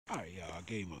I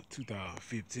gave him a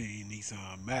 2015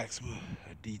 Nissan Maxima,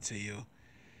 a detail.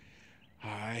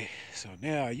 Alright, so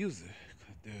now I use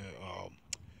the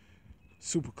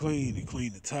super clean to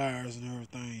clean the tires and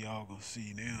everything. Y'all gonna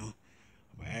see now.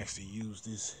 I'm gonna actually use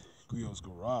this griots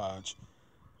garage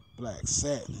black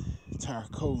satin tire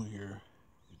coating here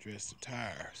to dress the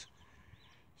tires.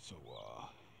 So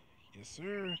yes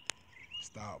sir.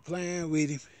 Stop playing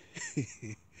with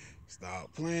him.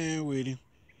 Stop playing with him.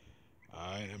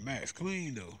 Alright, and Max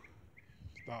clean though.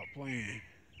 Stop playing.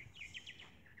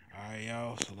 Alright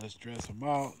y'all, so let's dress them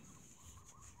out.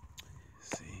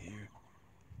 Let's see here.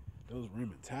 Those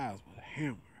rim and tires with a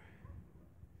hammer.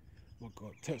 I'm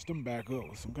gonna go touch them back up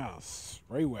with some kind of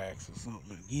spray wax or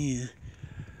something again.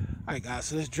 Alright guys,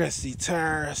 so let's dress these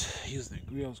tires using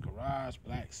the griots garage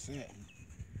black satin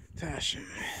tire shine.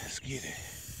 Let's get it.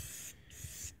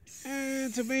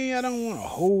 And to me, I don't want a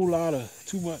whole lot of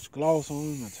too much gloss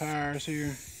on my tires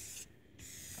here.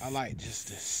 I like just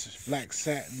this black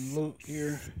satin look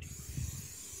here.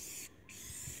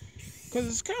 Because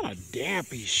it's kind of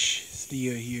dampish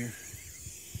still here.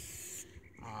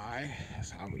 Alright, that's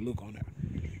how we look on it.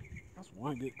 That's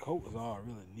one good coat is all I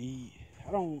really need.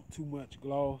 I don't want too much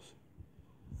gloss.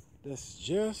 That's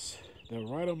just the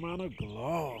right amount of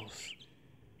gloss.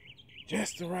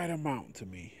 Just the right amount to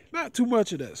me. Not too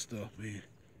much of that stuff, man.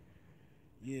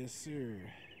 Yes, sir.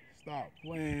 Stop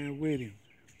playing with him.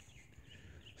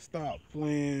 Stop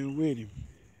playing with him.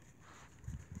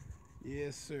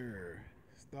 Yes, sir.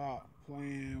 Stop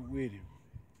playing with him.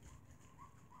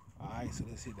 Alright, so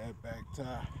let's hit that back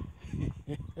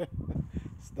tire.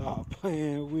 Stop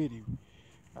playing with him.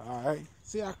 Alright.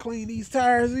 See how clean these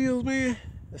tires is, man?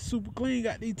 That's super clean.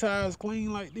 Got these tires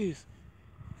clean like this.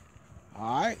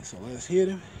 Alright, so let's hit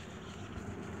him.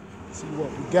 See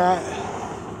what we got.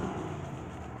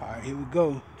 Alright, here we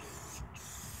go.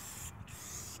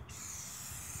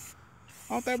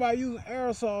 I don't think about using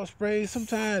aerosol spray.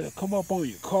 Sometimes it'll come up on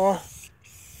your car.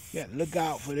 You gotta look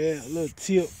out for that. A little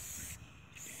tip.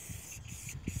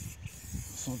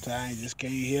 Sometimes you just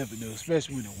can't help it though,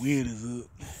 especially when the wind is up.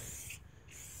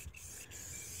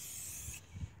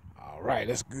 Alright,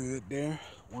 that's good there.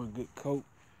 One good coat.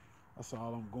 That's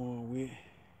all I'm going with.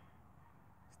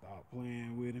 Stop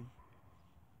playing with him.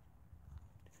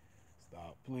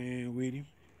 Stop playing with him.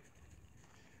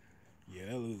 Yeah,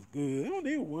 that looks good. You don't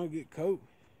need one good coat.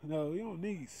 No, you don't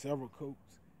need several coats.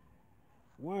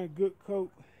 One good coat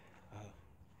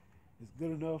is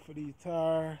good enough for these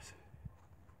tires.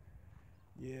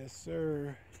 Yes,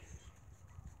 sir.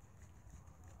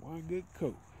 One good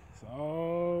coat. That's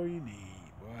all you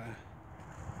need, boy.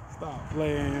 Stop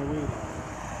playing with it.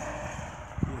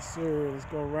 Yes, sir. Let's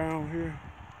go around here.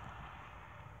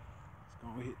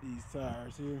 Let's go hit these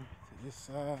tires here to this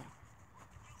side.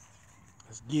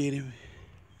 Let's get him.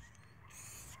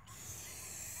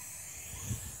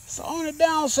 So on the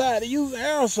downside of using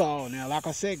aerosol now, like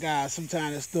I said, guys,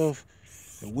 sometimes that stuff,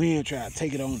 the wind try to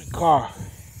take it on the car.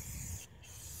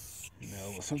 You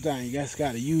know, sometimes you just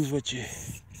got to use what you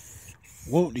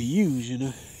want to use, you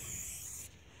know.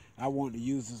 I want to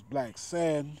use this black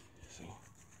satin, so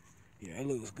yeah, it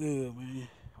looks good, man.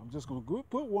 I'm just gonna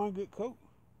put one good coat.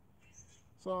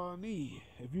 That's all I need.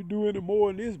 If you do any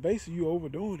more than this, basically you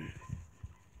overdoing it.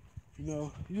 You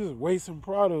know, you just wasting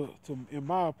product, in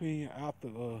my opinion, after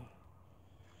the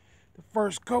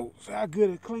first coat. So how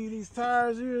good to clean these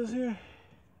tires is here.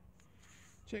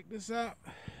 Check this out.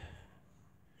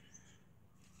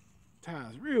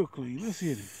 Tires real clean. Let's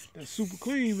hit it. That's super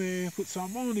clean, man. Put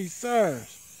something on these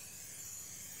tires.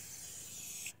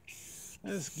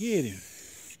 Let's get him.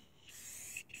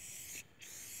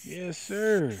 Yes,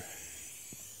 sir.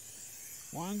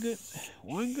 One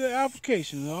good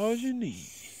application is all you need.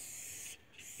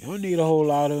 You don't need a whole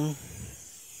lot of them.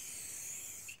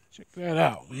 Check that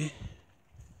out, man.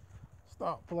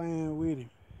 Stop playing with him.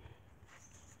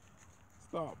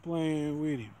 Stop playing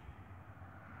with him.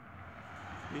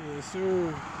 Yes,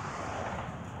 sir.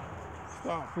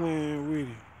 Stop playing with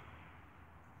him.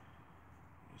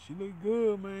 She look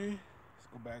good, man. Let's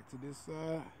go back to this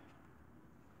side.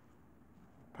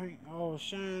 Paint all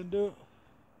shined up.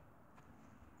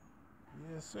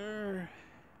 Yes, sir.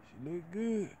 She look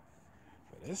good.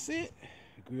 But that's it.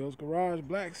 Griots Garage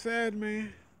Black Satin,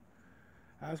 man.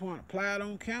 I just want to apply it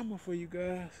on camera for you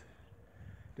guys.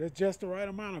 That's just the right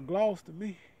amount of gloss to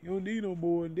me. You don't need no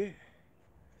more than that.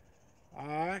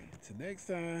 Alright, till next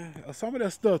time. Some of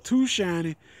that stuff too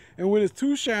shiny. And when it's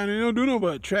too shiny, it don't do nothing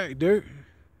but attract dirt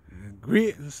and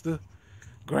grit and stuff.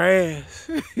 Grass.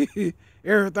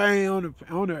 Everything on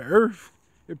the earth,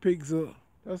 it picks up.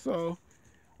 That's all.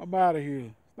 I'm out of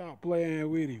here. Stop playing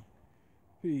with him.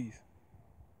 Peace.